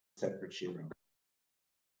Separate Shiur.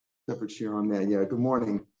 Separate Shiur on that. Yeah. Good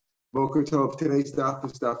morning. Boker Tov. Today's daf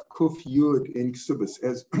is daf Kuf Yud in Ksubas,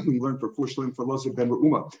 as we learned for Fushlim for Lozer ben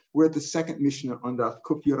Reuma. We're at the second Mishnah on daf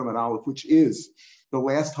Kuf Yud and Aleph, which is the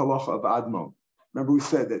last halacha of Admon. Remember, we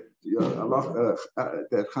said that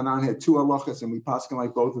that Hanan had two halachas, and we paskin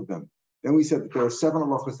like both of them. Then we said that there are seven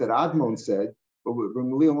halachas that Admon said, but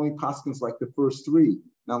Ramali only paskins like the first three,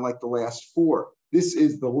 not like the last four. This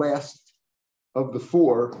is the last of the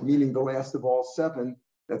four, meaning the last of all seven.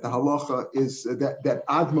 That the halacha is that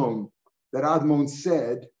Admon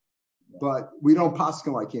said, but we don't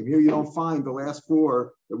paskin like him. Here you don't find the last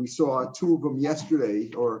four that we saw, two of them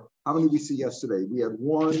yesterday, or how many did we see yesterday? We had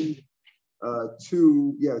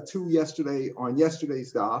two yesterday on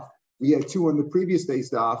yesterday's daf. We had two on the previous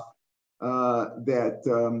day's daf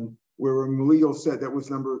where Ramulio said that was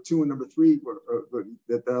number two and number three,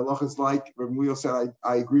 that the halacha is like. Ramulio said,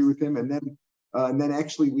 I agree with him. And then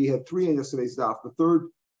actually we had three on yesterday's daf. The third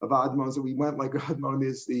of Admon, so we went like Admon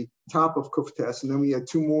is the top of Kuftes, and then we had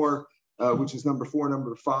two more, which is number 4,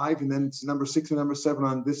 number 5, and then it's number 6 and number 7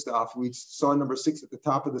 on this daf. We saw number 6 at the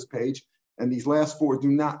top of this page, and these last four do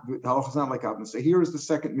not. The halacha is not like Admon. So here is the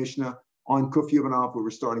second Mishnah on Kuf Yud and Aleph where we're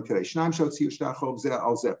starting today.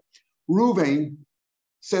 Ruvain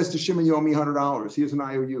says to Shimon, "You owe me $100. Here's an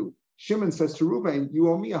IOU." Shimon says to Ruvain, "You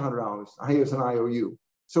owe me $100. Here's an IOU."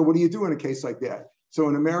 So what do you do in a case like that? So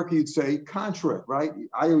in America, you'd say contra, right?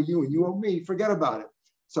 I owe you and you owe me, forget about it.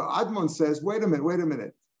 So Admon says, wait a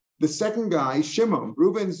minute. The second guy, Shimon,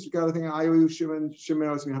 Reuben's got a thing, I owe you, Shimon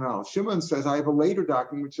owes me $100. Shimon says, I have a later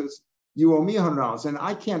document which says, you owe me $100. And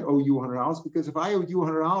I can't owe you $100 because if I owed you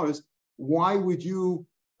 $100, why would you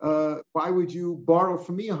borrow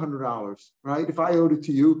from me $100, right? If I owed it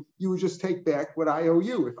to you, you would just take back what I owe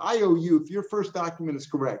you. If I owe you, if your first document is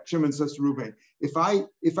correct, Shimon says to Reuben, if I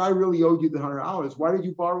really owed you the $100, why did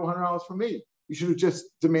you borrow $100 from me? You should have just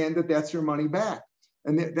demanded that's your money back.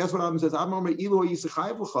 And that's what Admon says. How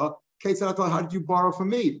did you borrow from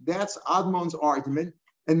me? That's Admon's argument.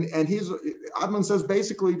 And Admon says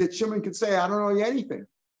basically that Shimon could say, I don't owe you anything.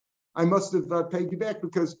 I must have paid you back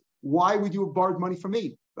because why would you have borrowed money from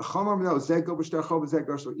me? The Chamar knows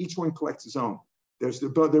so each one collects his own.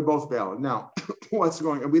 They're both valid. Now, what's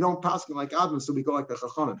going on? We don't pass like Admon, so we go like the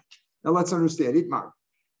Chachamim. Now let's understand. Itmar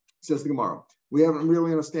says the Gemara. We haven't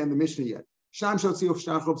really understand the Mishnah yet.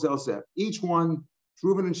 Each one,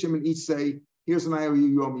 Reuben and Shimon each say, "Here's an IOU,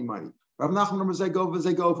 you owe me money." Rav Nachman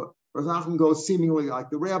Zegova. Rav Nachman goes seemingly like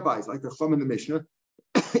the rabbis, like the Chum in the Mishnah.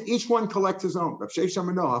 Each one collects his own. What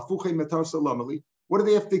do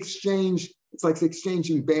they have to exchange? It's like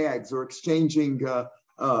exchanging bags or exchanging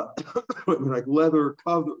like leather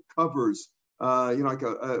covers, like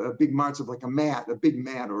a big march of like a big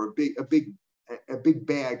mat, or a big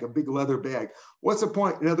bag, a big leather bag. What's the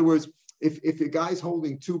point? In other words, if a guy's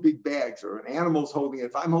holding two big bags or an animal's holding it,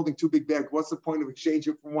 if I'm holding two big bags, what's the point of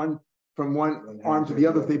exchanging from one arm to the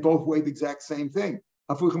other if they both weigh the exact same thing?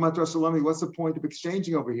 What's the point of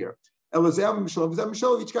exchanging over here?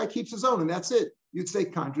 Each guy keeps his own, and that's it. You'd say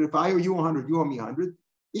contra. If I owe you 100, you owe me 100.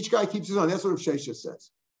 Each guy keeps his own. That's what Rav Shesha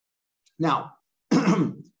says. Now,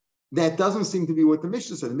 that doesn't seem to be what the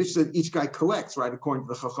Mishnah said. The Mishnah said each guy collects, right? According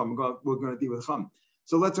to the Chacham, we're going to deal with Chacham.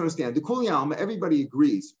 So let's understand. The Kuli Alma, everybody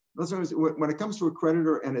agrees. Let's understand, when it comes to a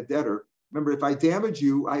creditor and a debtor, remember, if I damage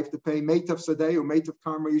you, I have to pay Meitav Sadeh or Meitav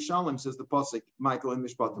Karma Yishalem, says the Pasuk, Michael and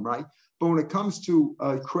Mishpatim, right? But when it comes to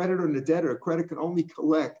a creditor and a debtor, a creditor can only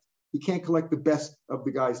collect. He can't collect the best of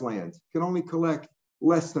the guy's land. He can only collect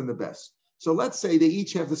less than the best. So let's say they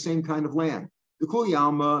each have the same kind of land. If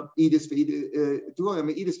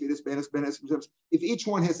each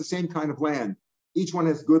one has the same kind of land, each one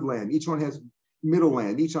has good land, each one has middle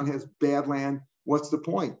land, each one has bad land, what's the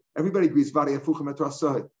point? Everybody agrees.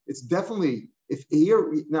 It's definitely,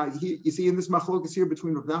 you see in this machlokas here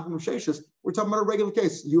between Rav Nachman and Rav Sheshes, we're talking about a regular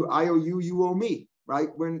case. I owe you, you owe me, right?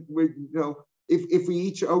 When we're, if we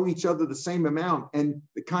each owe each other the same amount and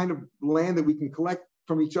the kind of land that we can collect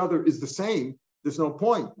from each other is the same, there's no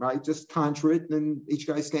point, right? Just contra it, and each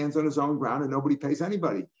guy stands on his own ground and nobody pays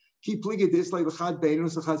anybody.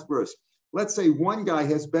 Let's say one guy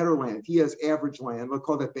has better land. He has average land. We'll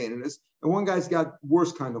call that baininus. And one guy's got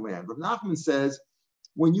worse kind of land. Rav Nachman says,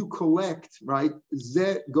 when you collect, right,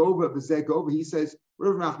 zeh gova, he says,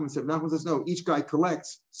 Rav Nachman says, no, each guy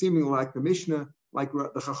collects, seemingly like the Mishnah, like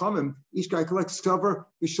the Chachamim, each guy collects cover.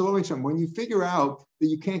 When you figure out that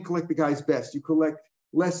you can't collect the guy's best, you collect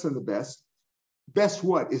less than the best. Best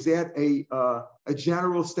what? Is that a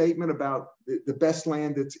general statement about the best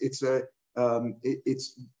land?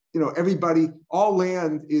 Everybody, all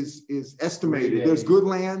land is estimated. There's good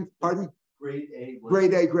land, pardon?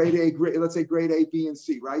 let's say grade A, B, and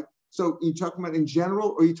C, right? So you're talking about in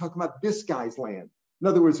general, or you're talking about this guy's land? In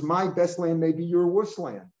other words, my best land may be your worst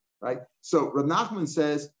land, right? So Rav Nachman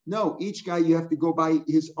says, no, each guy you have to go by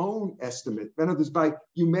his own estimate. In other words,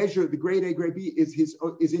 you measure the grade A, grade B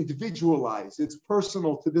is individualized. It's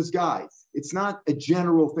personal to this guy. It's not a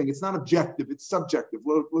general thing. It's not objective. It's subjective.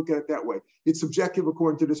 Look at it that way. It's subjective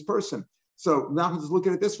according to this person. So Nachman says, look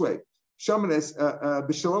at it this way. Shaman is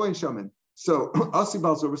B'Shalo and Shaman. So Asi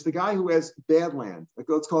Balzor is the guy who has bad land. Like,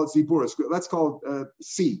 let's call it Ziburis. Let's call it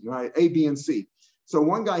C, right? A, B, and C. So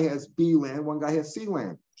one guy has B land, one guy has C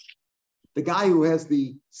land. The guy who has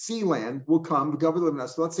the C land will come, the governor.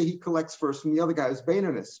 So let's say he collects first from the other guy who's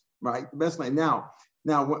Bainerness, right? The best land. Now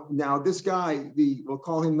this guy, we'll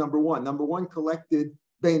call him number one. Number one collected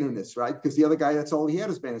Bainerness, right? Because the other guy, that's all he had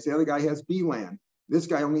is Bainerness. The other guy has B land. This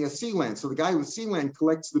guy only has C land. So the guy with C land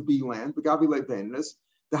collects the B land, the Gavile Bainerness,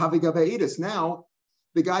 the Havigavaitis. Now,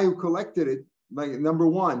 the guy who collected it, like number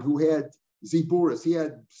one, who had Ziburis,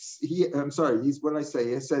 I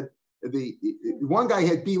said the one guy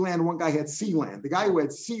had B land, one guy had C land. The guy who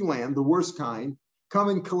had C land, the worst kind, come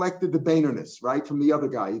and collected the Bainerness, right, from the other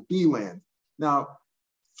guy, B land. Now,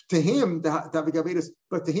 to him, but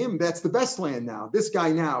to him, that's the best land now. This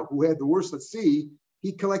guy now, who had the worst, let's see,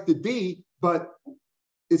 he collected B, but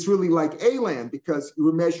it's really like A land because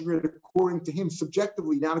we're measuring it according to him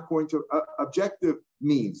subjectively, not according to objective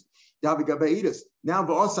means. Now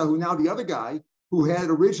the other guy who had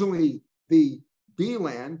originally the B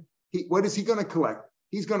land, what is he going to collect?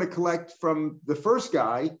 He's going to collect from the first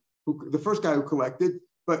guy who collected,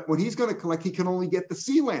 but when he's going to collect, he can only get the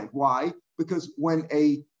C land. Why? Because when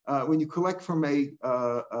you collect from a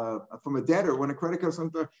debtor, when a creditor or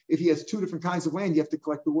something, if he has two different kinds of land, you have to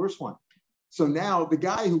collect the worst one. So now the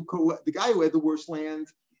guy who had the worst land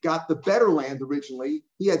got the better land originally.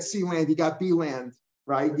 He had C land, he got B land,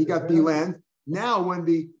 right? He got B land. Now when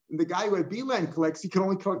the guy who had B land collects, he can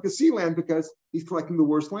only collect the C land because he's collecting the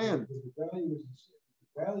worst land. The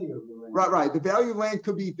value of the land. Right. The value of land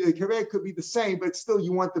could be the same, but still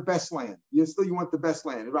you want the best land. You want the best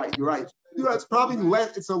land. Right. You're right. It's probably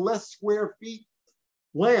less. It's a less square feet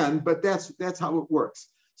land, but that's how it works.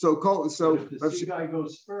 So if the C guy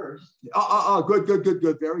goes first. Good.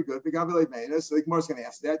 Very good. The Gavile Manus. The Gemara's going to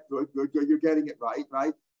ask that. Good. You're getting it right.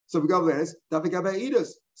 So we go there.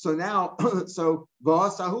 So now,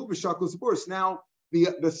 now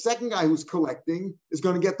the second guy who's collecting is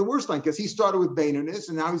going to get the worst line because he started with Bainerness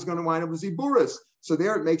and now he's going to wind up with Ziburis. So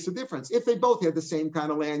there it makes a difference. If they both had the same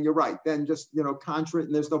kind of land, you're right. Then just contra it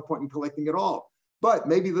and there's no point in collecting at all. But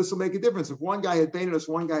maybe this will make a difference. If one guy had Bainerness,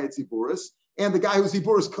 one guy had Ziburis, and the guy who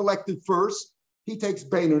Ziburis collected first, he takes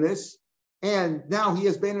Bainerness, and now he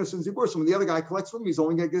has Bainerness and Ziburis. When the other guy collects from him, he's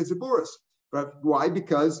only going to get Ziburis. But why?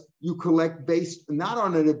 Because you collect based not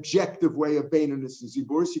on an objective way of Bainerness and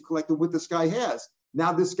Ziburis, you collect what this guy has.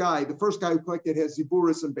 Now this guy, the first guy who collected has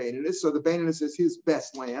Ziburis and Bainerness, so the Bainerness is his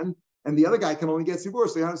best land, and the other guy can only get Ziburis.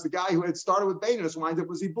 So the guy who had started with Bainerness winds up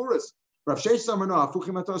with Ziburis. There's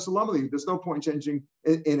no point changing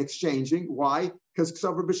in exchanging. Why? Because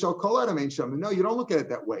no, you don't look at it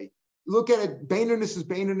that way. Look at it, Bainerness is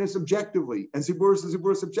Bainerness objectively, and Ziburis is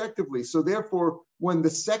Ziburis objectively. So therefore, when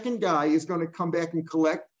the second guy is going to come back and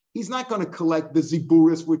collect, he's not going to collect the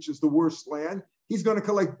Ziburis, which is the worst land. He's going to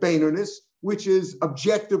collect Bainerness, which is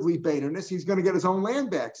objectively Bainerness. He's going to get his own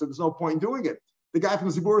land back, so there's no point in doing it. The guy from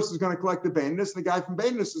Ziburis is going to collect the Bainerness, and the guy from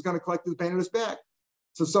Bainerness is going to collect his Bainerness back.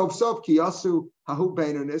 So kiyasu hahu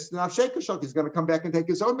Bainerness. Now Shekashok is going to come back and take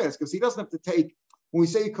his own best because he doesn't have to take. When we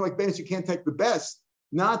say you collect Bainerness, you can't take the best.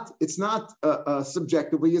 It's not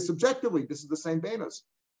subjectively. It's subjectively. This is the same Bainerness.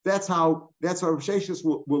 That's how Rav Sheshes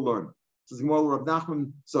will learn. So Rav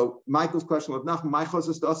Nachman. So Michael's question, Rav Nachman, Michael's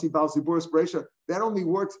is dasi bal ziburis bresha. That only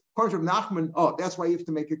works. According to Rav Nachman, that's why you have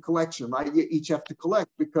to make a collection, right? You each have to collect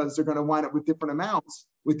because they're going to wind up with different amounts,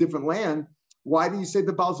 with different land. Why do you say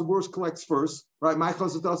the Baal Ziburis collects first, right? Let the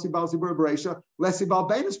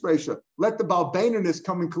Baal Bainerness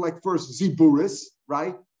come and collect first Ziburis,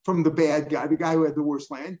 right? From the bad guy, the guy who had the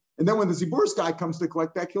worst land. And then when the Ziburis guy comes to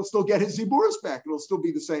collect back, he'll still get his Ziburis back. It'll still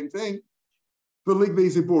be the same thing. The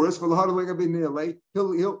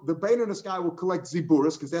Bainerness guy will collect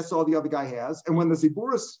Ziburis because that's all the other guy has. And when the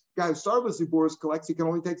Ziburis guy who started with Ziburis collects, he can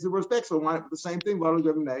only take Ziburis back. So line up with the same thing.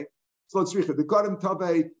 So let's read it. The Kodim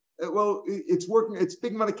Tabe. Well, it's working. It's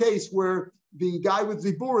speaking about a case where the guy with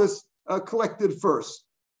Ziburis collected first.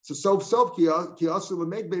 So when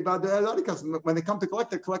they come to collect,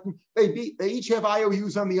 they're collecting. They each have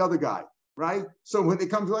IOUs on the other guy, right? So when they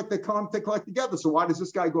come to collect, they come to collect together. So why does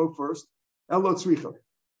this guy go first? Here's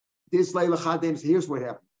what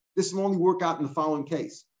happened. This will only work out in the following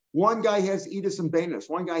case. One guy has edus and baininus.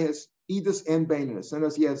 One guy has edus and baininus. And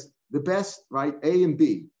as he has the best, right, A and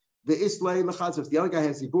B. The islay lechazos. The other guy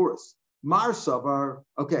has ziburis. Marsavar.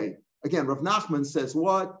 Okay. Again, Rav Nachman says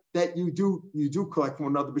what? That you do collect from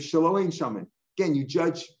one another, but shelo ein shaman. Again, you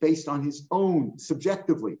judge based on his own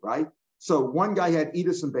subjectively, right? So one guy had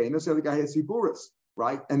edus and baininus, the other guy has ziburis,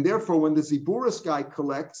 right? And therefore, when the ziburis guy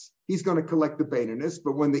collects, he's going to collect the baininus.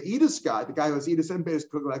 But when the edus guy, the guy who has edus and baininus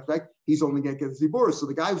collects back, he's only going to get the ziburis. So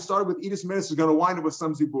the guy who started with edus and baininus is going to wind up with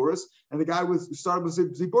some ziburis, and the guy who started with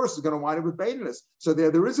ziburis is going to wind up with baininus. So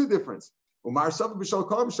there is a difference.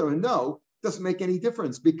 No. Doesn't make any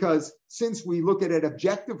difference, because since we look at it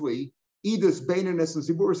objectively, edus, baininus, and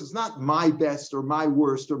ziburis is not my best or my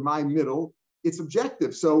worst or my middle. It's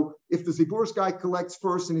objective. So if the ziburis guy collects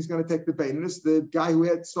first and he's going to take the baininus, the guy who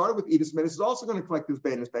had started with edus baininus is also going to collect his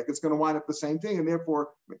baininus back. It's going to wind up the same thing, and therefore,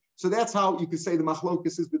 so that's how you could say the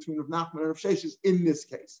machlokus is between Rav Nachman and Rav Sheshes in this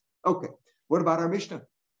case. Okay, what about our Mishnah?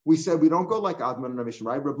 We said we don't go like Admon in our Mishnah,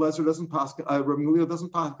 right? Reb Lezer doesn't pass, Reb Gamliel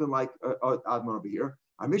doesn't pass like Admon over here.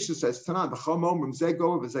 Our Mishnah says, Tanan, b'chol omrim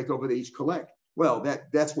zegova v'zegova, they each collect. Well,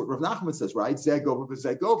 that's what Rav Nachman says, right? Zegova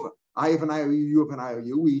v'zegova. I have an IOU, you have an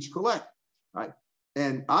IOU, we each collect, right?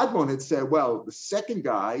 And Admon had said, well, the second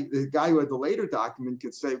guy, the guy who had the later document,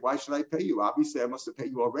 could say, why should I pay you? Obviously, I must have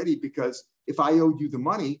paid you already, because if I owed you the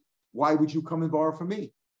money, why would you come and borrow from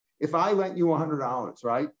me? If I lent you $100,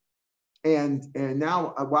 right? And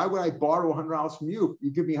now, why would I borrow $100 from you? If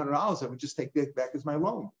you give me $100, I would just take that back as my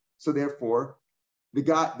loan. So therefore,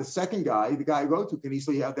 the second guy, the guy I wrote to, can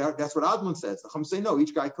easily have that. That's what Admon says. The Chum say no.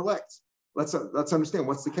 Each guy collects. Let's understand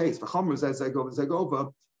what's the case. The Chum says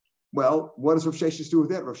zegova. Well, what does Rav Sheshes do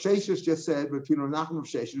with that? Rav Sheshes just said, between Rav Nachman and Rav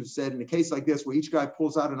Sheshes said, in a case like this where each guy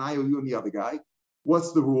pulls out an IOU and the other guy,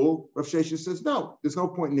 what's the rule? Rav Sheshes says no. There's no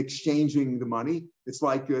point in exchanging the money. It's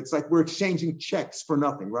like we're exchanging checks for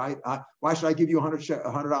nothing, right? Why should I give you a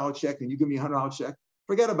 $100 check and you give me a $100 check?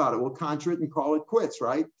 Forget about it. We'll contra it and call it quits,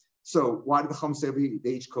 right? So why did the Chum say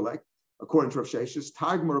they each collect? According to Rav Sheshes,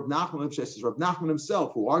 Targum Rav Nachman Rav Sheshes, Rav Nachman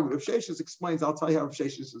himself, who argued Rav Sheshes, explains. I'll tell you how Rav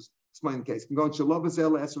Sheshes is explaining the case. I'm going to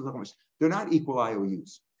they're not equal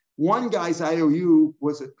IOUs. One guy's IOU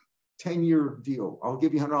was a 10-year deal. I'll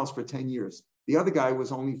give you $100 for 10 years. The other guy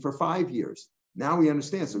was only for 5 years. Now we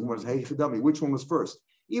understand. So hey, which one was first?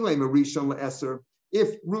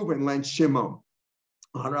 If Reuben lent Shimon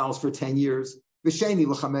 $100 for 10 years, V'sheni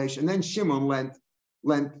l'chamesh, and then Shimon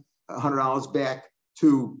lent $100 back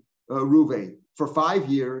to Reuven for 5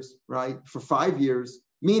 years, right? For 5 years,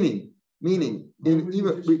 meaning, in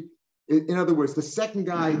other words, the second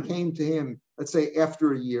guy came to him, let's say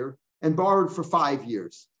after a year, and borrowed for 5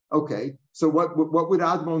 years. Okay, so what would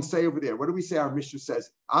Admon say over there? What do we say our Mishnah says?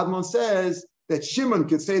 Admon says that Shimon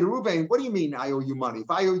could say to Reuven, what do you mean I owe you money? If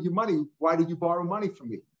I owe you money, why did you borrow money from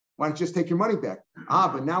me? Why don't you just take your money back?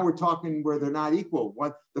 But now we're talking where they're not equal.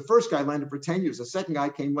 The first guy lended for 10 years. The second guy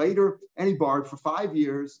came later and he borrowed for 5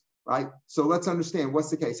 years, right? So let's understand what's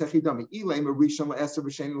the case. The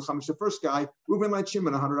first guy, Reuben lent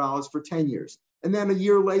Shimon $100 for 10 years. And then a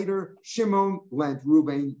year later, Shimon lent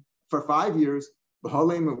Reuben for 5 years. What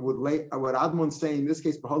Admon's saying in this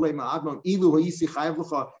case,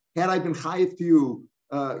 had I been chayiv to you,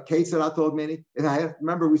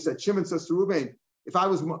 remember we said, Shimon says to Reuben, if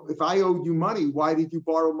I owed you money, why did you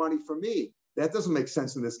borrow money from me? That doesn't make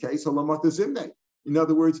sense in this case. In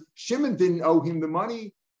other words, Shimon didn't owe him the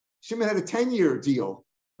money. Shimon had a 10-year deal,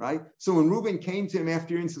 right? So when Reuben came to him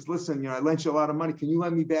after and says, listen, I lent you a lot of money. Can you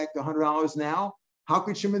lend me back the $100 now? How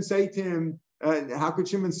could Shimon say to him,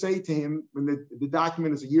 when the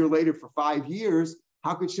document is a year later for 5 years,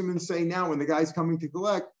 how could Shimon say now when the guy's coming to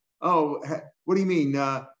collect, oh, what do you mean?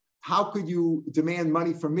 How could you demand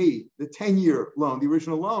money from me? The 10-year loan, the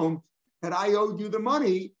original loan, had I owed you the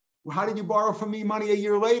money, how did you borrow from me money a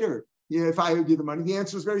year later? If I owed you the money, the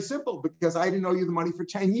answer is very simple, because I didn't owe you the money for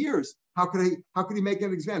 10 years. How could he make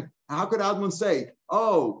an example? How could Admon say,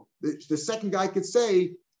 oh, the second guy could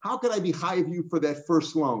say, how could I be chayiv you for that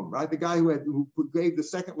first loan, right? The guy who gave the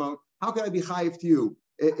second loan, how could I be chayiv to you?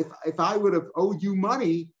 If I would have owed you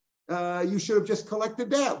money, you should have just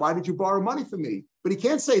collected that. Why did you borrow money from me? But he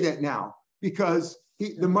can't say that now, because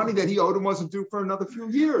the money that he owed him wasn't due for another few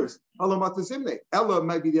years. Ella might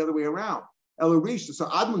be the other way around. Ella Risha. So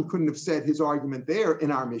Admon couldn't have said his argument there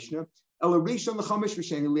in our Mishnah. Ella Risha l'chamesh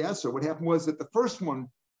v'sheni li'eser. What happened was that the first one,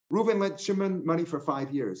 Reuven lent Shimon money for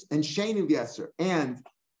 5 years, and sheni li'eser, and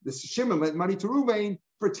the Shimon lent money to Reuven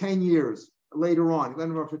for 10 years. Later on, he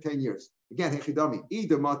lent him for 10 years. Again, hechidami.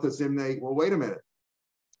 Well, wait a minute.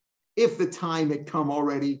 If the time had come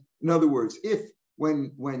already, in other words, if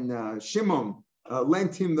when Shimon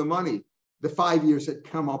lent him the money. The 5 years had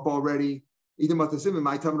come up already. Why did the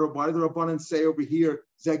Rabbanan say over here,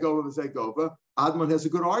 Zegova, Zegova? Admon has a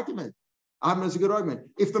good argument. Admon has a good argument.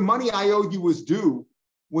 If the money I owed you was due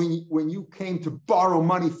when you came to borrow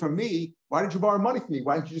money from me, why didn't you borrow money from me?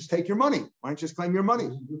 Why didn't you just take your money? Why didn't you just claim your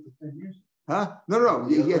money? Huh? No.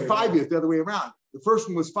 He had 5 years the other way around. The first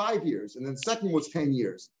one was 5 years, and then the second was 10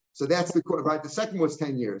 years. So that's the right. The second was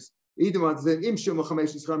 10 years. When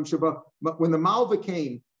the Malva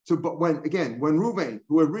came to when Reuven,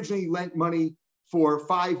 who originally lent money for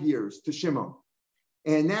 5 years to Shimon,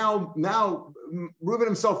 and now Reuven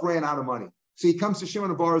himself ran out of money, so he comes to Shimon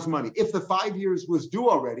and borrows money. If the 5 years was due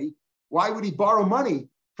already, why would he borrow money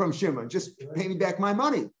from Shimon? Just pay me back my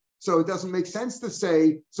money. So it doesn't make sense to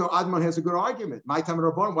say. So Admon has a good argument. My time at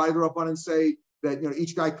Rabbanan. Why did the Rabbanan say that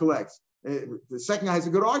each guy collects? The second guy has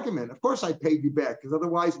a good argument. Of course, I paid you back, because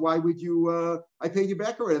otherwise, why would you? I paid you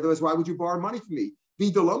back already. Otherwise, why would you borrow money from me?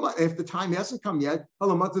 If the time hasn't come yet,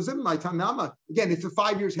 my time nama. Again, if the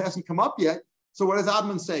 5 years hasn't come up yet, so what does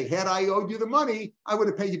Admon say? Had I owed you the money, I would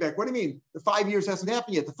have paid you back. What do you mean? The 5 years hasn't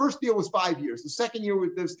happened yet. The first deal was 5 years. The second year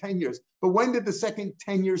was 10 years. But when did the second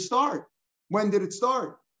 10 years start? When did it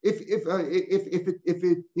start? If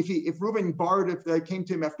Reuben borrowed, came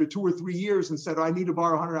to him after 2 or 3 years and said, I need to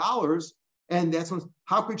borrow $100, and that's when,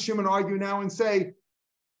 how could Shimon argue now and say,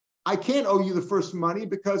 I can't owe you the first money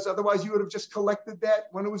because otherwise you would have just collected that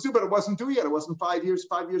when it was due, but it wasn't due yet. It wasn't 5 years.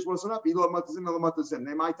 5 years wasn't up. My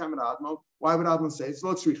time at Admon. Why would Admon say it's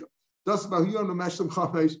lo tzricha?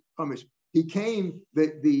 He came.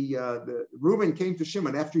 The Reuben came to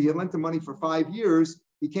Shimon after he had lent the money for 5 years.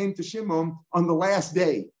 He came to Shimon on the last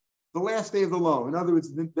day of the loan. In other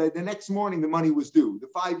words, the next morning the money was due. The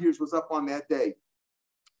 5 years was up on that day.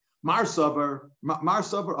 Mar Savar,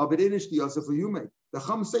 Abedinish the Yosef Yomei. The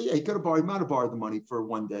Chum say, yeah, he might have borrowed the money for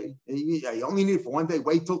 1 day. He only need it for 1 day.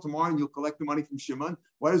 Wait till tomorrow and you'll collect the money from Shimon.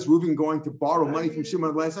 Why is Reuben going to borrow money from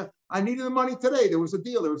Shimon last time? I needed the money today. There was a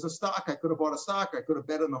deal. There was a stock. I could have bought a stock. I could have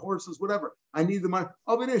bet on the horses, whatever. I needed the money.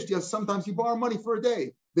 Abedinish, yes, sometimes you borrow money for a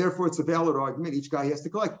day. Therefore, it's a valid argument. Each guy has to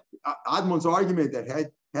collect. Admon's argument that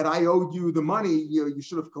had I owed you the money, you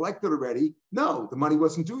should have collected already. No, the money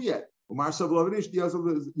wasn't due yet.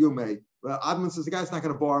 Admon says the guy's not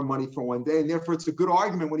going to borrow money for 1 day, and therefore it's a good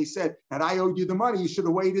argument when he said, had I owed you the money, you should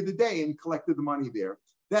have waited a day and collected the money there.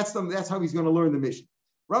 That's how he's going to learn the mission.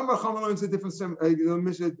 Rambam Chama learns a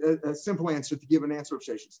simple answer to give an answer of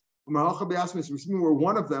Sheshes. Where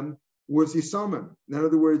one of them was Yisomim. In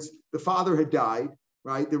other words, the father had died,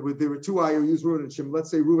 right? There were 2 IOUs, Reuben and Shimon.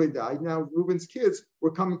 Let's say Reuben died. Now Reuben's kids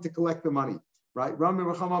were coming to collect the money, right?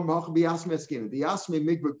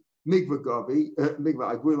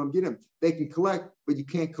 They can collect, but you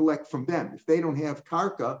can't collect from them. If they don't have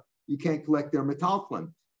karka, you can't collect their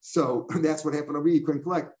metalflin. So that's what happened over here. You couldn't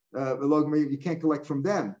collect. You can't collect from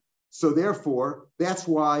them. So therefore, that's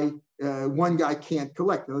why one guy can't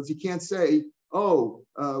collect. In other words, you can't say,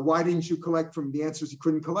 why didn't you collect from the answers? He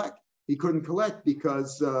couldn't collect. He couldn't collect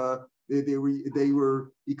because he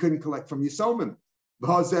couldn't collect from Yisomim.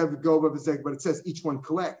 But it says each one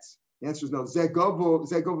collects. The answer is no.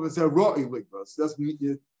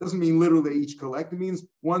 Doesn't mean literally they each collect. It means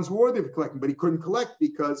one's worthy of collecting, but he couldn't collect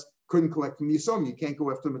because couldn't collect from Yisomim. You can't go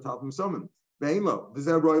after the metal from Yisomim.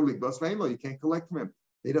 You can't collect from him.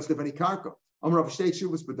 He doesn't have any karka.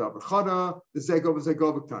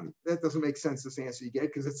 That doesn't make sense, this answer you get,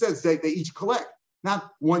 because it says they each collect.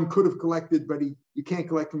 Not one could have collected, but you can't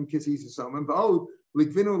collect from because he's Yisomim.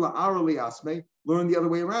 Learn the other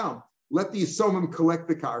way around. Let the Yisomim collect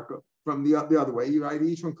the karka from the other way. Right?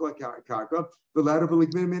 Each one collect karka,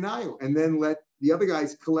 and then let the other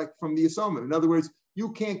guys collect from the Yisomim. In other words,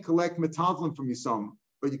 you can't collect metalflin from Yisomim,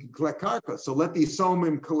 but you can collect karka. So let the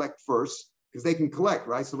Yisomim collect first, because they can collect,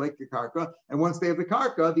 right? So like the karka, and once they have the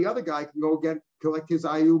karka, the other guy can go again collect his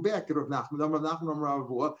IU back.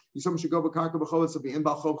 Yisomim should go with karka b'cholos of the in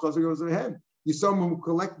balchov chazer goes ahead. Yisomim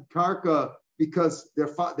collect karka because their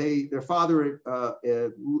father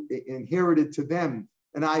inherited to them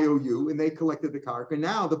an IOU, and they collected the karka.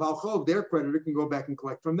 Now the balchov, their creditor, can go back and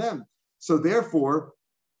collect from them. So therefore,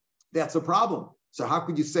 that's a problem. So how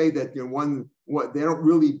could you say that they don't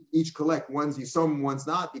really each collect? One's Yisomim, one's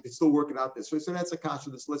not. You can still work it out this way. So that's a kasha.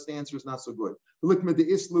 This list answer is not so good. Looking at the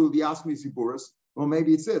Islu, the Asmi Ziburis. Well,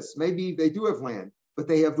 maybe it's this. Maybe they do have land, but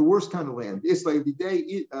they have the worst kind of land. Isla the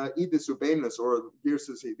day Edis or Baininus, or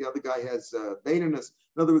the other guy has Baininus.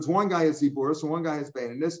 In other words, one guy has Ziburis and one guy has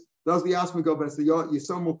Baininus. Does the Asmi go? But it's the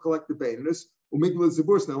Yisomim will collect the Baininus. Umigla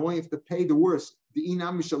Ziburis. Now only have to pay the worst. The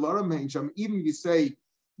Inam Mishalaram Hensham. Even if you say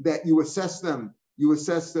that you assess them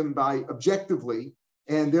by objectively,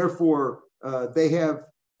 and therefore they have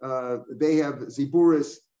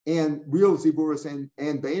ziburis and real ziburis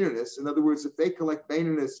and baininus. In other words, if they collect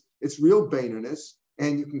baininus, it's real baininus,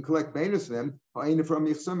 and you can collect baininus from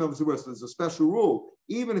them. There's a special rule.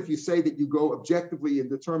 Even if you say that you go objectively in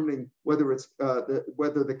determining whether it's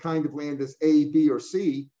whether the kind of land is A, B, or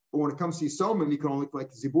C, but when it comes to Yisomim, you can only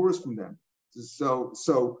collect ziburis from them.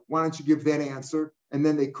 So why don't you give that answer? And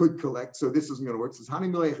then they could collect. So this isn't going to work. It says,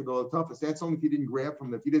 that's only if you didn't grab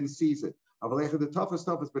from them, if you didn't seize it. The toughest,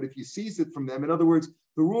 but if you seize it from them, in other words,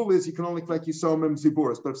 the rule is you can only collect Yisomim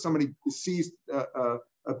ziburis. But if somebody seized a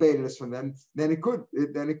baitinus from them, then they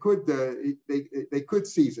could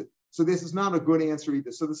seize it. So this is not a good answer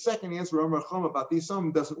either. So the second answer, about these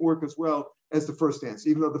some doesn't work as well as the first answer,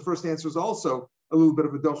 even though the first answer is also a little bit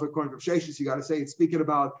of a docha according to Sheshes. You got to say it's speaking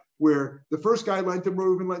about where the first guy lent to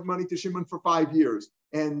Reuven, lent money to Shimon for 5 years.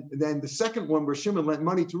 And then the second one where Shimon lent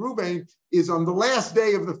money to Reuven is on the last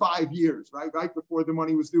day of the 5 years, right before the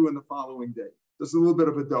money was due in the following day. There's a little bit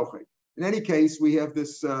of a docha. In any case, we have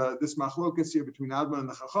this machlokas here between Admon and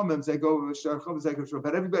the Chachamim.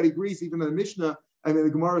 But everybody agrees, even in the Mishnah. I mean,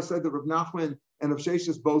 the Gemara said that Rav Nachman and Rav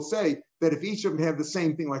Sheshes both say that if each of them have the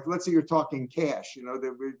same thing, like let's say you're talking cash,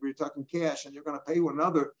 we're talking cash, and you're going to pay one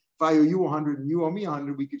another. If I owe you 100 and you owe me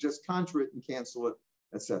 100, we could just contra it and cancel it,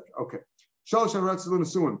 etc. Okay.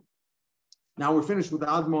 Now we're finished with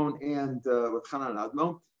Admon and with Chanan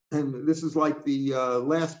Admon, and this is like the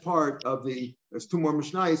last part of the. There's two more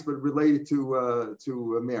Mishnayos, but related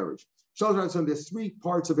to marriage. There's three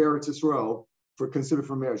parts of Eretz Yisrael considered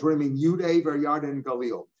for marriage. What do I mean? Yehuda, Yarden, and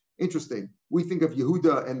Galil. Interesting. We think of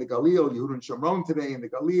Yehuda and the Galil, Yehuda and Shomron today, and the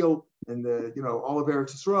Galil, and all of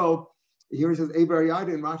Eretz Yisrael. Here he says Eber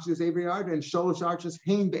Yarden, Rashi says Eber Yarden, Sholosh Arches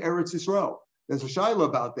Hein be'Eretz Yisrael. There's a shaila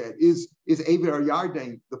about that. Is Eber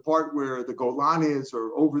Yarden the part where the Golan is,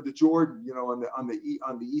 or over the Jordan, on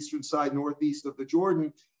the eastern side, northeast of the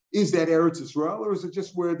Jordan? Is that Eretz Yisrael, or is it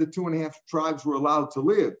just where the 2.5 tribes were allowed to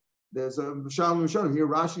live? There's a Shalom Shalom here.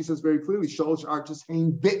 Rashi says very clearly, Sholosh Arches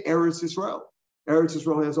Hein be'Eretz Yisrael. Eretz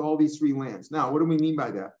Yisrael has all these three lands. Now, what do we mean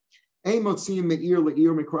by that?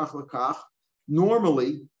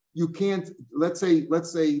 Normally, you can't. Let's say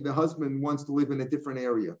the husband wants to live in a different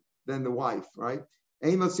area than the wife, right?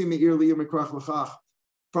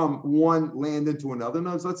 From one land into another.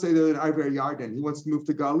 No, let's say they're in Iver Yarden. He wants to move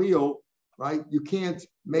to Galil, right? You can't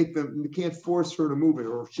force her to move it,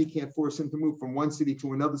 or she can't force him to move from one city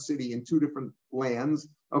to another city in two different lands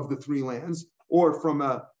of the three lands, or from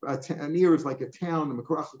a near is like a town, and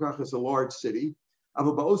Makrach is a large city. But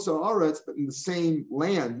in the same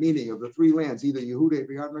land, meaning of the three lands, either Yehuda,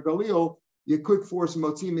 Yarden, or Galil, you could force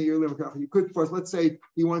you could force, let's say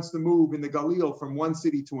he wants to move in the Galil from one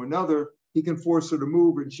city to another, he can force her to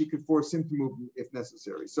move, and she could force him to move if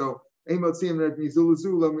necessary. So if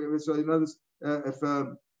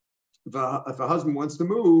a husband wants to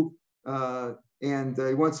move and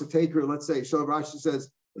he wants to take her, let's say, Rashi says,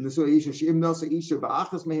 he can't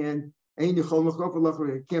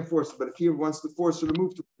force it, but if he wants to force her to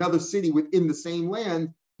move to another city within the same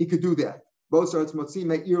land, he could do that. Both sides from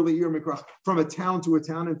a town to a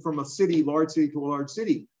town, and from a city, large city to a large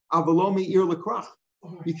city.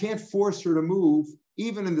 You can't force her to move,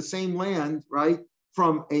 even in the same land, right?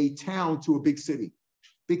 From a town to a big city.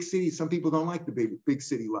 Big cities, some people don't like the big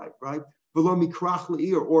city life, right?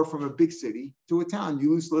 Or from a big city to a town.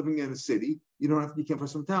 You used to living in a city, you can't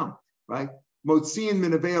force from town, right? You can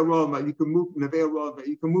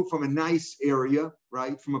move from a nice area,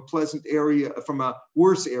 right? From a pleasant area, from a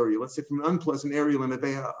worse area, let's say from an unpleasant area in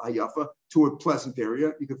Neveah Hayafa to a pleasant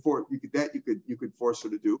area. You could force her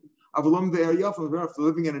to do. If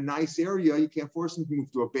living in a nice area, you can't force them to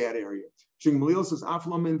move to a bad area. Shmuel says,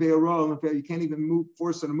 you can't even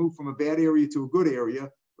force her to move from a bad area to a good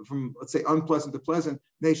area, from, let's say, unpleasant to pleasant.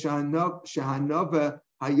 Because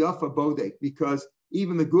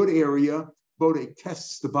even the good area, Bodek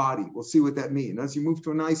tests the body. We'll see what that means. As you move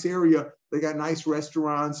to a nice area, they got nice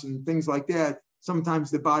restaurants and things like that.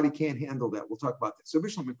 Sometimes the body can't handle that. We'll talk about that. So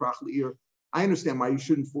I understand why you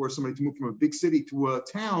shouldn't force somebody to move from a big city to a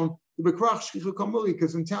town,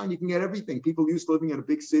 because in town you can get everything. People used to living in a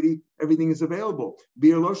big city, everything is available.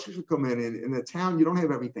 In a town, you don't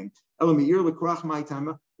have everything.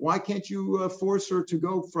 Why can't you force her to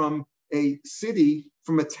go from a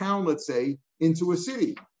town, let's say, into a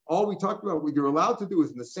city? All we talked about, what you're allowed to do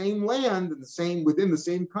is in the same land, within the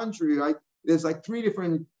same country, right? There's like three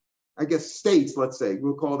different, states, let's say,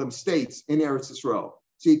 we'll call them states in Eretz Yisrael.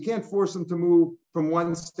 So you can't force them to move from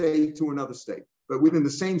one state to another state. But within the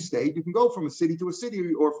same state, you can go from a city to a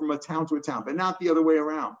city or from a town to a town, but not the other way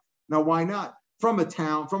around. Now, why not? from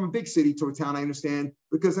a big city to a town, I understand,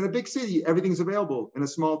 because in a big city, everything's available. In a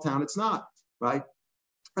small town, it's not, right?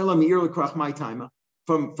 From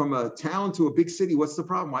a town to a big city, what's the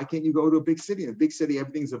problem? Why can't you go to a big city? In a big city,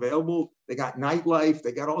 everything's available. They got nightlife.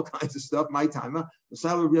 They got all kinds of stuff. My time. That's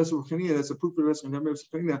a proof of the rest of the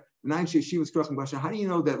How do you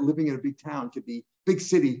know that living in a big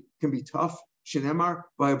city can be tough? Shenemar,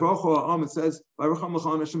 it says,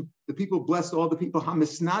 the people blessed all the people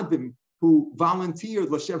hamisnadim who volunteered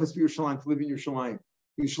l'shevas b'Yerushalayim to live in Yerushalayim.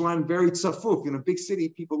 Yerushalayim very tzafuf. In a big city,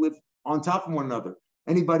 people live on top of one another.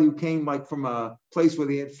 Anybody who came like from a place where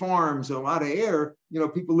they had farms and a lot of air,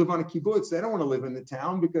 people live on a kibbutz. They don't want to live in the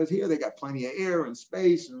town because here they got plenty of air and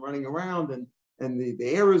space and running around and the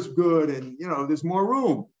air is good and there's more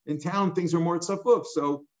room. In town, things are more tzafuf.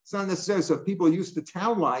 So it's not necessarily so if people are used to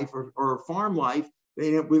town life or farm life,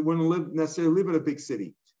 we wouldn't necessarily live in a big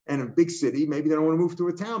city. And a big city, maybe they don't want to move to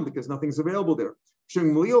a town because nothing's available there.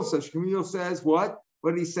 Shmuel says what?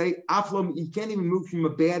 What did he say? Aflam, you can't even move from a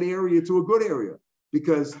bad area to a good area.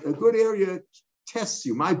 Because a good area tests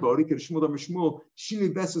you. My body,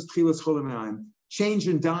 change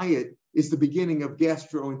in diet is the beginning of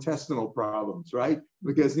gastrointestinal problems, right?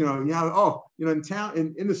 Because in town,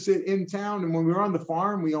 in town, and when we were on the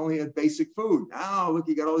farm, we only had basic food. Now look,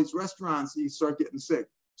 you got all these restaurants, and you start getting sick.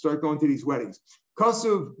 Start going to these weddings.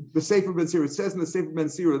 Kosuv, the Sefer Ben Sira, it says in the Sefer Ben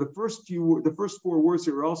Sira, the first 4 words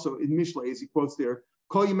here are also in Mishlei, as he quotes there.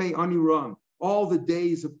 Kol yemei ani ram. All the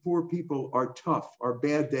days of poor people are tough, are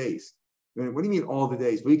bad days. What do you mean all the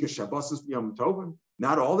days?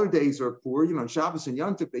 Not all their days are poor. On Shabbos and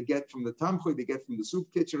Yom Tov, they get from the tamchoy, they get from the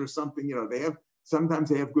soup kitchen or something. Sometimes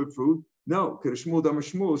they have good food. No, like Shmuel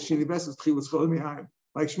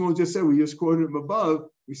just said, we just quoted him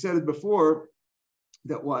above. We said it before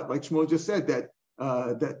that like Shmuel just said that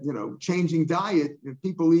changing diet and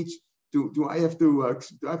people each. Do I have to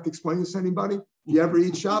explain this to anybody? If you ever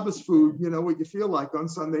eat Shabbos food, you know what you feel like on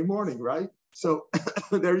Sunday morning, right? So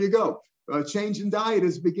there you go. Change in diet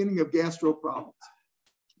is the beginning of gastro problems.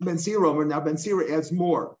 Ben Sira adds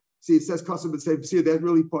more. See, it says Kosev Ben Sira. That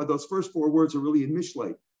really part. Those first 4 words are really in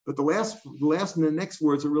Mishlei, but the last and the next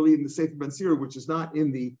words are really in the Sefer Ben Sira, which is not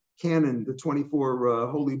in the canon, the 24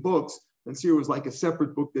 holy books. Ben Sira was like a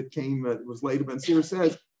separate book that came. Was later. Ben Sira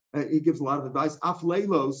says he gives a lot of advice. Af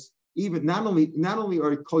leilos. Even not only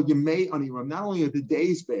are called yomei ani ram, not only are the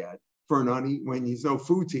days bad for an ani when he's no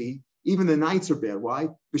food to eat, even the nights are bad. Why?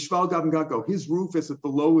 Bishval gavim gago. His roof is at the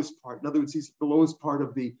lowest part. In other words, he's at the lowest part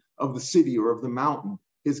of the city or of the mountain.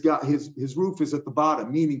 His roof is at the bottom,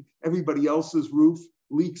 meaning everybody else's roof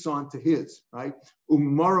leaks onto his. Right?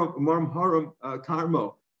 Umaram haram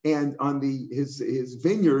karmo, and on his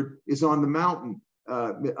vineyard is on the mountain.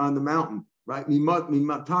 Right?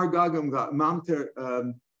 Mimatar gagam mamter.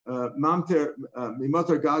 Mamter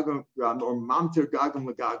gagam or mamter gagam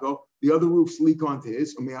legago. The other roofs leak onto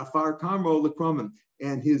his. And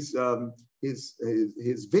his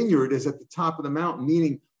vineyard is at the top of the mountain,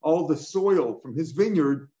 meaning all the soil from his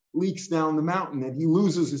vineyard leaks down the mountain, and he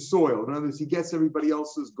loses his soil. In other words, he gets everybody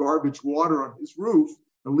else's garbage water on his roof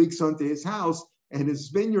and leaks onto his house. And his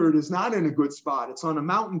vineyard is not in a good spot. It's on a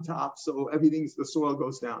mountaintop, so the soil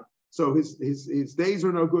goes down. So his days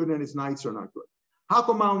are no good and his nights are not good.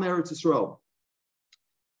 Hapamal Eretz Yisrael.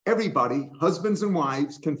 Everybody, husbands and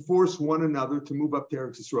wives, can force one another to move up to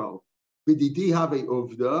Eretz Yisrael. B'didi have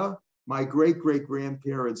uvda. My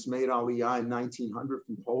great-great-grandparents made Aliyah in 1900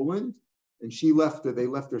 from Poland, and they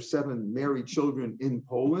left their 7 married children in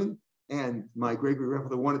Poland. And my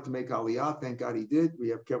great-great-grandfather wanted to make Aliyah. Thank God he did. We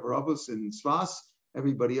have Kever Avos in Svas.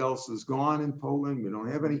 Everybody else is gone in Poland. We don't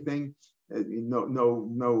have anything.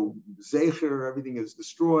 No Zecher, everything is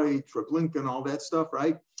destroyed, Treblinka, all that stuff,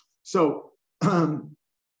 right? So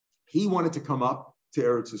he wanted to come up to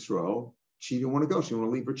Eretz Yisrael. She didn't want to go. She didn't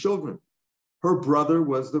want to leave her children. Her brother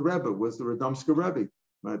was the Rebbe, was the Radomska Rebbe,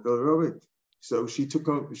 right? The Rebbe. So he took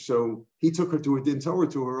her to a din Torah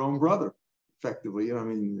to her own brother, effectively. I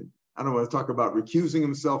mean, I don't want to talk about recusing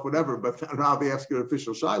himself, whatever, but I don't know how they ask an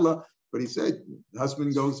official shaila. But he said, the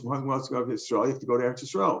husband wants to go to Israel, you have to go to Eretz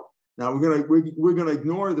Yisrael. Now we're gonna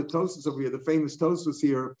ignore the Tosfos over here, the famous Tosfos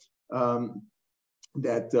here. The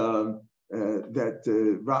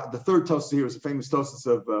third Tosfos here is the famous Tosfos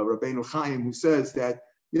of Rabbeinu Chaim, who says that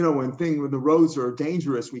when the roads are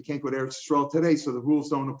dangerous, we can't go to Eretz Yisrael today, so the rules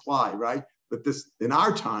don't apply, right? But this in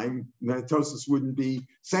our time, Tosfos wouldn't be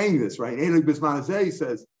saying this, right? Eilig Bismanazeh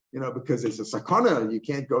says, because it's a sakana, you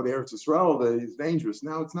can't go to Eretz Yisrael, it's dangerous.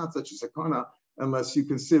 Now it's not such a sakana unless you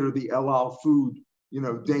consider the El Al food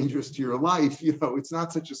dangerous to your life. It's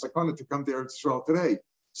not such a sakana to come to Eretz Yisrael today.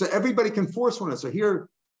 So everybody can force one. So here,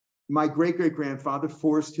 my great-great-grandfather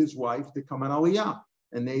forced his wife to come on Aliyah,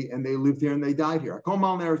 and they lived here and they died here. But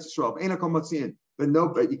no,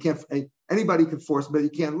 but you can't. Anybody can force, but you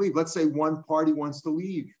can't leave. Let's say one party wants to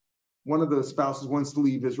leave. One of the spouses wants to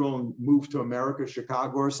leave Israel and move to America,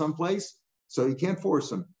 Chicago, or someplace. So you can't force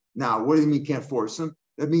them. Now, what do you mean can't force them?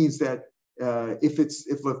 That means that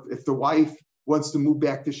if the wife wants to move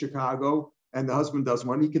back to Chicago and the husband doesn't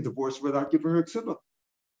want, he can divorce her without giving her a ksuba.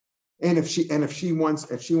 And if she wants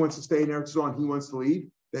to stay in Eretz Yisrael and he wants to leave,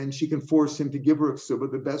 then she can force him to give her a ksuba.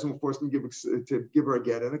 The bezin will force him to give her a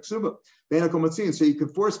get and a ksuba. So you can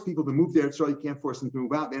force people to move to Eretz Yisrael. You can't force them to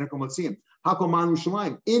move out. In Eretz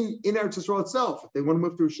Yisrael itself, if they want to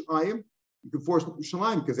move to Yerushalayim, you can force them to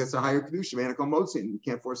Yerushalayim because that's a higher kedusha. You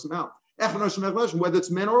can't force them out. Whether it's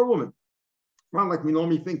men or a woman. Not like we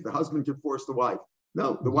normally think the husband can force the wife.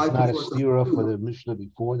 No, the wife can force the husband. Not a for the Mishnah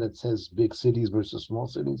before that says big cities versus small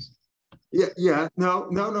cities. Yeah, no.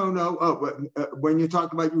 Oh, but when you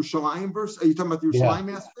talk about Yerushalayim verse, are you talking about the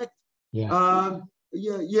Yerushalayim aspect? Yeah.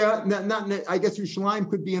 I guess Yerushalayim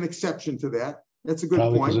could be an exception to that. That's a good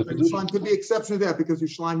point. Yerushalayim could be an exception to that because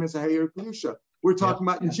Yerushalayim has a higher kedusha. We're talking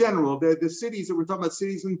about in general the cities that we're talking about,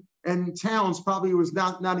 cities and towns probably was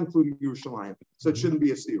not including Yerushalayim, so it shouldn't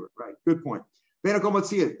be a seer, right? Good point. So let's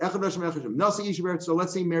say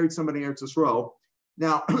you married somebody in Eretz Yisrael.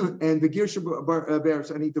 Now, and the Girsha bears,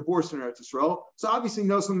 and he divorced in Eretz Yisrael. So obviously,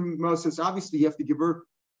 Moses, obviously, you have to give her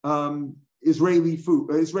Israeli food,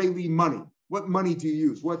 Israeli money. What money do you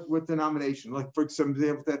use? What denomination? Like, for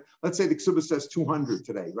example, let's say the Ksuba says 200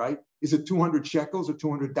 today, right? Is it 200 shekels or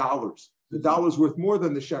 $200? The dollar's worth more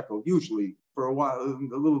than the shekel, usually. For a while, a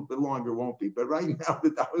little bit longer won't be, but right now the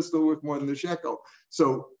dollar's still worth more than the shekel.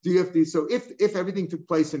 So if everything took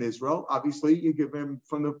place in Israel, obviously you give him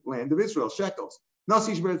from the land of Israel shekels. Let's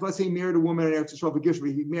say he married a woman in Eretz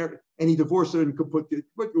Yisrael, he married and he divorced her in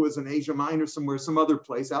Kaput was in Asia Minor somewhere, some other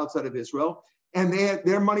place outside of Israel, and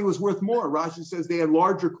their money was worth more. Rashi says they had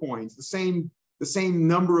larger coins. The same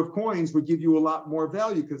number of coins would give you a lot more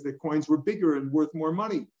value because the coins were bigger and worth more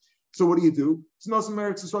money. So what do? It's not some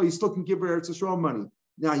Eretz Yisrael. You still can give Eretz Yisrael money.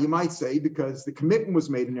 Now you might say because the commitment was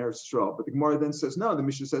made in Eretz Yisrael, but the Gemara then says no. The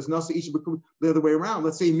Mishnah says no. So the other way around.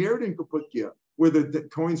 Let's say he married in Kaputkia, where the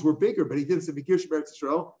coins were bigger, but he didn't say Vikir Eretz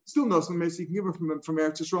Yisrael. Still no. So you can give her from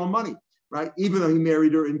Eretz Yisrael money, right? Even though he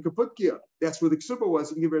married her in Kaputkia, that's where the ksuba was.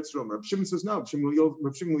 You can give Eretz Yisrael. Rav Shimon says no. Rav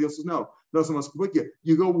Shimon says no. No, so Kaputkia.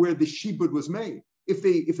 You go where the shibud was made. If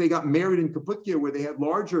they got married in Kaputkia where they had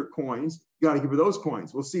larger coins, you got to give her those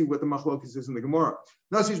coins. We'll see what the machlokas is in the Gemara.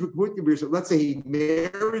 Let's say he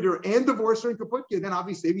married her and divorced her in Kaputkia, then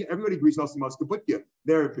obviously everybody agrees not to Kaputkia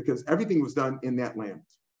there because everything was done in that land.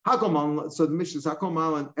 So the Mishnah says,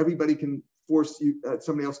 everybody can force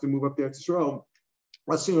somebody else to move up there to Israel.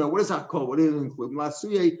 Let's see, what does that call? What does it include? Let's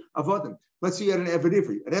say you had an Eved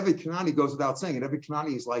Ivri. An Eved Kanani goes without saying. An Eved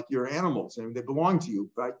Kanani is like your animals, and they belong to you,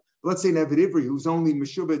 right? Let's say an Eved Ivri who's only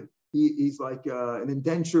Meshubed, he's like an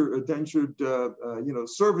indentured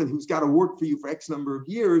servant who's got to work for you for X number of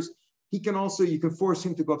years. You can force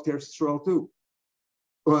him to go up to Eretz Yisrael too.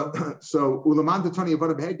 So Ulaman Tani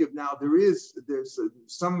Avodah B'Hegiv. Now there's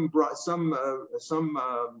some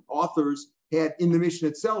authors had in the Mishnah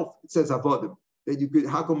itself. It says Avodim that you could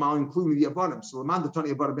Hakol include the Avodim. So Ulaman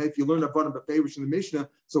Tani Avodah B'Hegiv. If you learn Avodim B'Feirush in the Mishnah,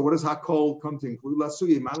 so what does Hakol come to include?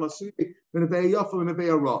 Lasuye, Man Lasuye, V'Nevei Yafal, V'Nevei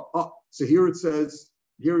Ara. So here it says.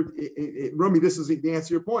 Rami, this is the answer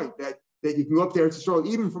to your point that you can go up there to Israel,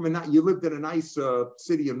 even from you lived in a nice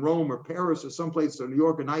city in Rome or Paris or someplace or New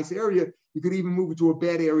York, a nice area. You could even move to a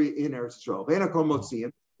bad area in Eretz Yisrael.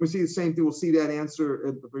 We see the same thing. We'll see that answer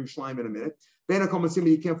in Yerushalayim in a minute.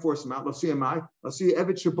 You can't force them out. Let's say a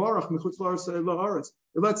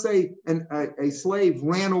slave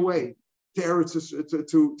ran away to Eretz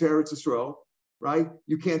Yisrael, right?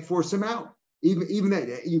 You can't force him out. Even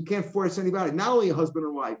that, you can't force anybody, not only a husband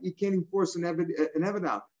or wife, you can't even force an Eved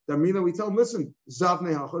out. We tell them, listen,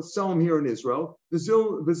 Zavneha, sell him here in Israel,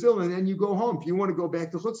 Vazil, and then you go home. If you want to go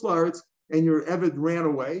back to Chutz La'aretz and your Eved ran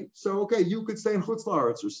away, so okay, you could stay in Chutz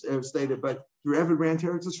La'aretz or stay there, but your Eved ran to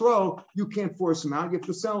Eretz Yisrael, you can't force him out, you have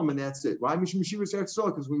to sell him, and that's it. Why?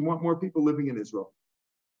 Because we want more people living in Israel.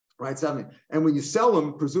 Right, and when you sell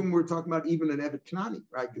them, presume we're talking about even an Eved Kanani,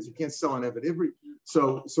 right? Because you can't sell an Eved Ivri.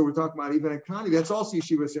 So we're talking about even a Kanani. That's also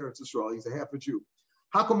Yeshivas Eretz Yisrael. He's a half a Jew.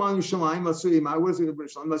 Hakoman Yerushalayim Lasuyim. I was in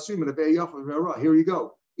Yerushalayim. Here you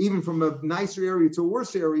go. Even from a nicer area to a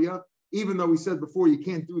worse area, even though we said before you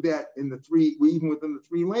can't do that in even within the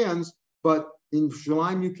three lands, but in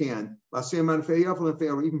Yerushalayim you can. Even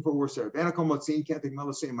for a worse area. You can't take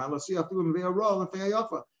Malasuyim.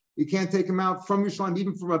 You can't take him out from Yerushalayim,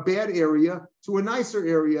 even from a bad area to a nicer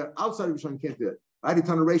area outside of Yerushalayim. You can't do it. Right?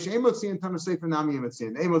 Emotzian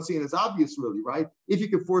is obvious, really, right? If you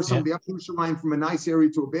could force somebody up to Yerushalayim from a nice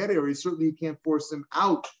area to a bad area, certainly you can't force them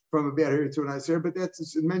out from a bad area to a nice area. But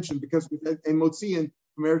that's mentioned because we had Emotzian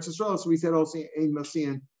from Eretz Yisrael, so we said also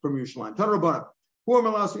Emotzian from Yerushalayim.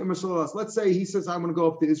 Let's say he says, I want to go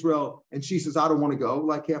up to Israel, and she says, I don't want to go,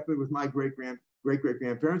 like happened with my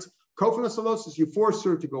great-great-grandparents. You force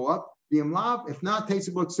her to go up. If not,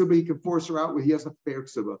 he can force her out where he has to pay her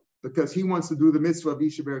ksuba because he wants to do the mitzvah of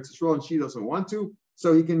Isha Eretz Yisrael and she doesn't want to,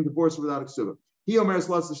 so he can divorce her without a ksuba. He omers,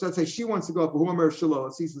 let's say she wants to go up, but who omers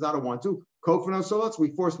shalots? He says, I don't want to.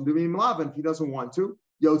 We force him to be malav, and if he doesn't want to,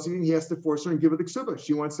 Yotzin, he has to force her and give her the ksuba.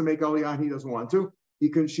 She wants to make aliyah, and he doesn't want to.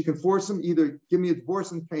 She can force him, either give me a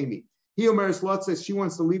divorce and pay me. He omers lot says she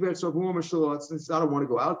wants to leave it, so who omers shalots and says, I don't want to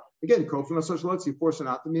go out. Again, kofin shalots, he forces her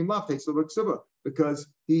not to be malav, takes the ksuba because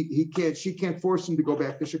she can't force him to go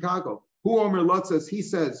back to Chicago. Who omer lot says he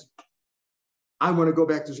says, I want to go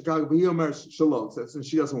back to Chicago, but he omers shalot says, and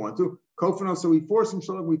she doesn't want to. Kofin, so we force him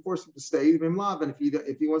shalot, we force him to stay in malav, and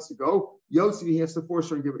if he wants to go, Yosef, he has to force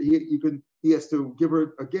her and give her. He has to give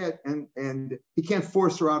her a get, and he can't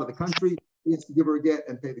force her out of the country. He has to give her a get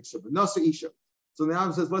and pay the ksuba. Nasa Isha. So now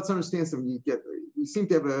it says, let's understand something. We seem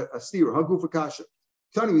to have a steer. Hagufa kasha.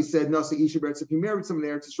 Tony, we said, Nasa Isha Beretz. If you married someone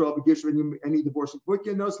in Eretz Yisrael, and you divorce and put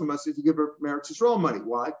you, no, so must you give her Eretz Yisrael money.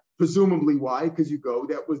 Why? Presumably, why? Because you go.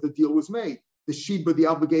 That was the deal was made. The shibud, the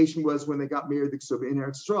obligation was when they got married, the ksuba in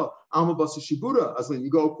Eretz Yisrael. Alma basa shibuda aslin. You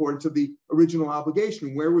go according to the original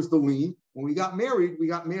obligation. Where was the lien? When we got married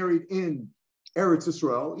in Eretz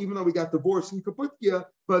Yisrael, even though we got divorced in Kaputkia,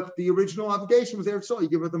 but the original obligation was Eretz Yisrael. You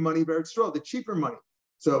give her the money of Eretz Yisrael, the cheaper money.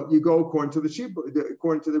 So you go according to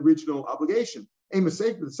the original obligation. The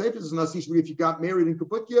safest is nasish. If you got married in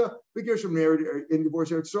Kaputkia, the Gershom married in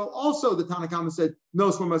divorce Eretz Yisrael. Also, the Tanakhama said,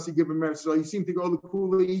 no, so must you give him Eretz Yisrael. You seem to go the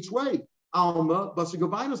kula each way. Alma,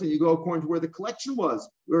 Basagavinos, and you go according to where the collection was,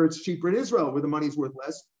 where it's cheaper in Israel, where the money's worth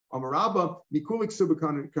less. Amarabba, Mikulik Ksuba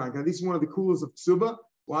Kankan. This is one of the kulas of Ksuba.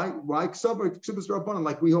 Why? Ksuba's Rabbanan,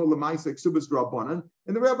 like we hold Lamaisa, Ksuba's Rabbanan.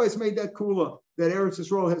 And the rabbis made that kula that Eretz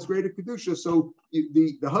Yisrael has greater Kedusha, so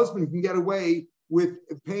the husband can get away with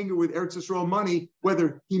paying her with Eretz Yisrael money,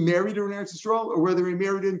 whether he married her in Eretz Yisrael or whether he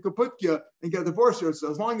married her in Kaputkia and got divorced her. So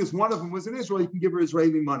as long as one of them was in Israel, he can give her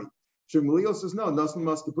Israeli money. Shmuel says, no, nothing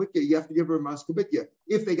must Kaputkia. You have to give her mas Kaputkia.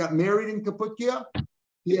 If they got married in Kaputkia,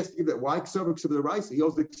 he has to give that. Why? Ksuba the rice. He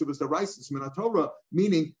holds the Ksuba the rice. It's Minat Torah,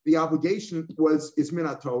 meaning the obligation is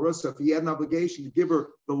Minat Torah. So if he had an obligation to give her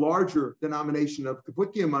the larger denomination of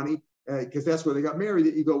Kaputkia money, because that's where they got married,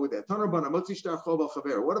 that you go with that.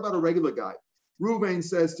 What about a regular guy? Reuven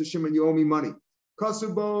says to Shimon, you owe me money.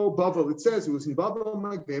 Kasubo, Bavel, it says it was in Bavel,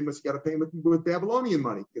 you got to pay him with Babylonian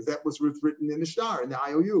money, because that was written in the Shtar, in the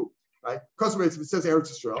IOU. Right? Kasubo, if it says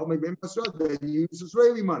Eretz Yisrael, then you use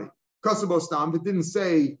Israeli money. Kasubo Stam, it didn't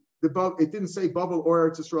say Bavel or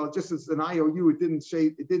Eretz Yisrael, just as an IOU, it didn't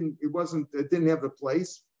have the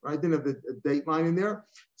place, right? It didn't have the date line in there.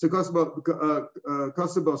 So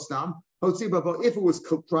Kasubo Stam. If it was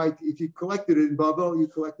if you collected it in Babel, you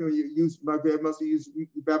use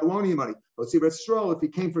Babylonian money. If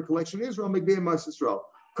it came for collection in Israel,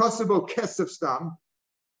 Kasubo Kesef Stam.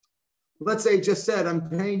 Let's say it just said,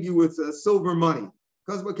 I'm paying you with silver money.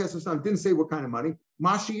 Kasubo Kesef Stam didn't say what kind of money.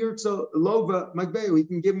 Mashi Yurtza Lova Magbeo. He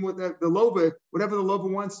can give him the Lova, whatever the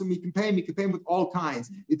Lova wants him, he can pay him. He can pay him with all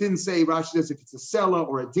kinds. It didn't say, Rashi says, if it's a sela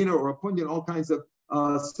or a dinner or a punyan, all kinds of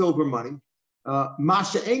silver money.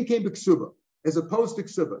 Masha Ein came b'ksuba, as opposed to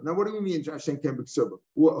ksuba. Now, what do we mean, Josh Ein came b'ksuba?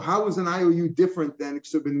 Well, how is an IOU different than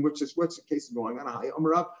ksuba, in which is what's the case going on?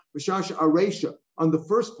 Amarav B'shasha Aresha, on the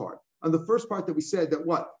first part that we said that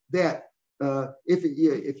what? That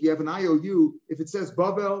if you have an IOU, if it says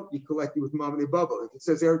Babel, you collect it with Mamane Babel. If it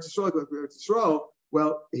says Eretz Yisrael, you collect Eretz Yisrael.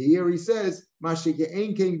 Well, here he says, Masha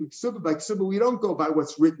Ein came b'ksuba. By ksuba, we don't go by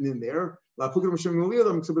what's written in there.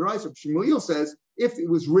 Shmuel says, if it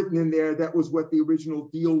was written in there, that was what the original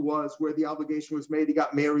deal was, where the obligation was made. He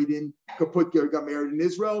got married in Kaputkia, he got married in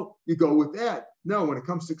Israel. You go with that. No, when it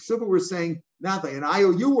comes to ksuba, we're saying nothing. An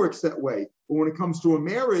IOU works that way. But when it comes to a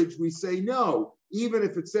marriage, we say no. Even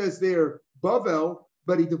if it says there, Bavel,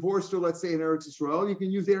 but he divorced her, let's say in Eretz Yisrael, you can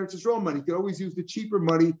use the Eretz Yisrael money. You can always use the cheaper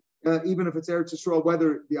money, even if it's Eretz Yisrael,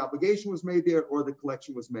 whether the obligation was made there or the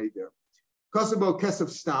collection was made there. Kasabo Kesef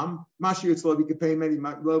Stam, Mashi Yitzlov, you can pay many,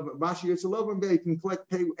 Mashi Yitzlov, you can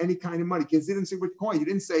pay any kind of money, because he didn't say which coin. He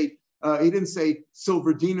didn't say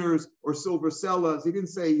silver dinars or silver sellas. He didn't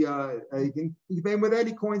say, he can pay him with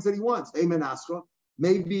any coins that he wants. Amen Ascha.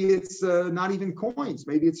 Maybe it's not even coins.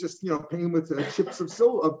 Maybe it's just paying with chips of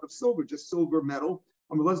silver, just silver metal.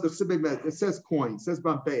 It says coin. It says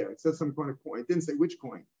bambeya. It says some kind of coin. It didn't say which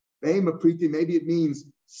coin. Maybe it means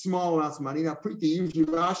small amounts of money. Now, priti usually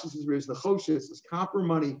Rashi says there's the choshes, is copper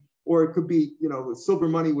money, or it could be silver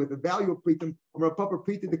money with the value of pritim.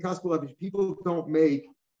 People don't make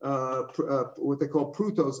what they call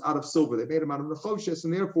prutos out of silver. They made them out of the choshes,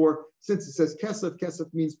 and therefore, since it says kesef,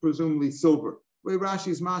 kesef means presumably silver. The way Rashi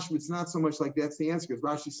is mashma, it's not so much like that's the answer, because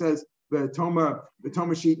Rashi says the Toma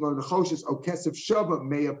sheet on the choshes o kesef shava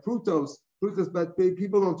mea prutos. But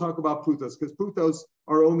people don't talk about prutos because prutos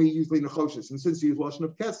are only usually nechoshes, and since you use lashon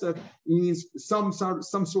of kesef, it means some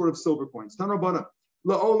sort of silver coins. Tanabana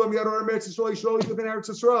la'olam yador Eretz Yisrael. You should always live in Eretz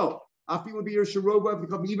Yisrael. Afilu be your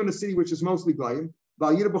sharova, even a city which is mostly goyim.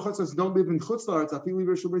 Don't live in chutz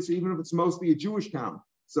la'aretz. Even if it's mostly a Jewish town.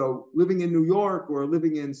 So living in New York or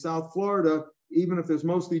living in South Florida, even if there's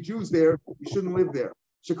mostly Jews there, you shouldn't live there.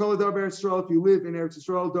 Shekol adar Eretz Yisrael. If you live in Eretz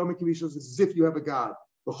Yisrael, don't make it's as if you have a God.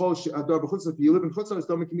 If you live in Chutzah,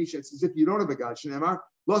 don't make it's as if you don't have a God.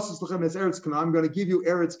 I'm going to give you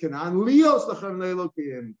Eretz Canaan.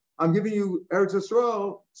 I'm giving you Eretz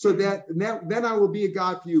Yisrael, so that then I will be a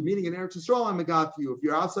God for you. Meaning in Eretz Yisrael, I'm a God for you. If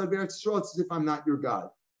you're outside of Eretz Yisrael, it's as if I'm not your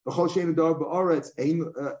God.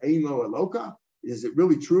 Is it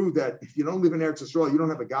really true that if you don't live in Eretz Yisrael, you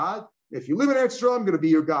don't have a God? If you live in Eretz Yisrael, I'm going to be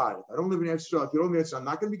your God. If I don't live in Eretz Yisrael, if you don't live in Eretz Yisrael, I'm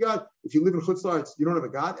not going to be God. If you live in Chutz La'aretz, you don't have a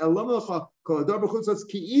God.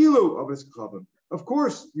 Of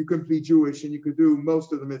course, you can be Jewish and you could do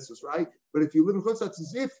most of the mitzvahs, right? But if you live in Chutz La'aretz, it's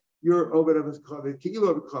as if you're over of his Chavim.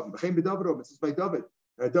 It's just by David.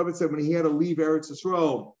 David said when he had to leave Eretz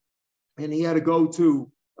Yisrael and he had to go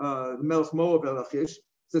to the Melech Moab El Achish, it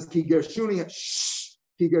says Ki Gershuni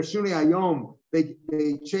Ayom. They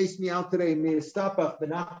chased me out today.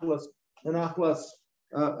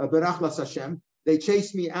 Benachlas Hashem. They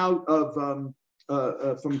chased me out of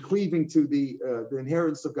from cleaving to the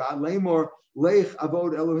inheritance of God. Lemor leich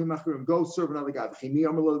avod Elohim achrim. Go serve another God. Did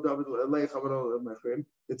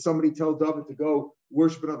somebody tell David to go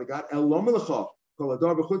worship another God? El lo melecha. Kol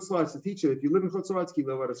adar b'chutz la'aretz. The teacher, if you live in chutz la'aretz, ki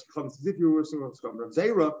lo aretz chacham. It's as if you were worshiping Rav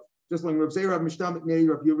Zera. Just like Rav Zera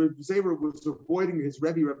was avoiding his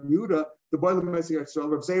Rebbe, Rav Yehuda, the boy of Messiah Yisrael.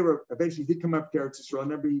 Rav Zera eventually did come up to Eretz Yisrael.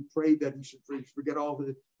 Remember, he prayed that he should forget all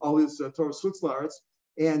his Torah Chutz La'aretz,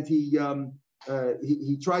 and he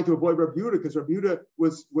tried to avoid Rav Yehuda because Rav Yehuda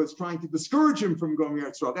was trying to discourage him from going to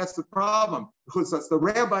Eretz Yisrael. That's the problem, because that's the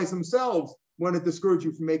rabbis themselves want to discourage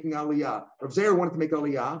you from making Aliyah. Rav Zera wanted to make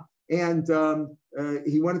Aliyah, and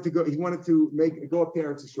he wanted to go up to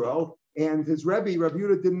Eretz Yisrael. And his Rebbe, Rav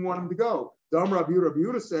Yehuda, didn't want him to go. Rav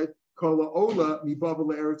Yehuda said, Kol ha'ola mi Bavel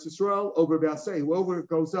le'Eretz Yisrael over B'aseh. Whoever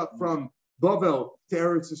goes up from Bavel to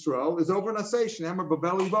Eretz Yisrael is over Naseh. Shneimar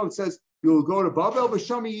Bavel Yivo. It says, you'll go to Bavel,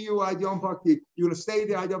 v'shami you ad yom pakti. You're going to stay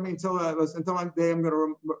there, until I'm going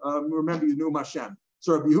to remember you, Nu'um Hashem.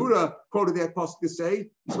 So Rav Yehuda quoted that pasuk to say,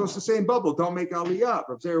 you're supposed to say in Bavel, don't make Aliyah.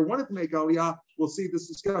 Rav Zera wanted to make Aliyah. We'll see this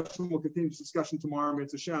discussion. We'll continue this discussion tomorrow,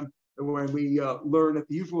 Mitzvah Hashem, when we learn at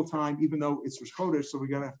the usual time, even though it's Rosh Chodesh, so we're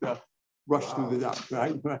going to have to rush through the Daf,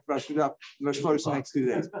 right? Rush it up. Rosh Chodesh the next 2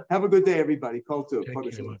 days. Have a good day, everybody. Kol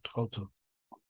Tov.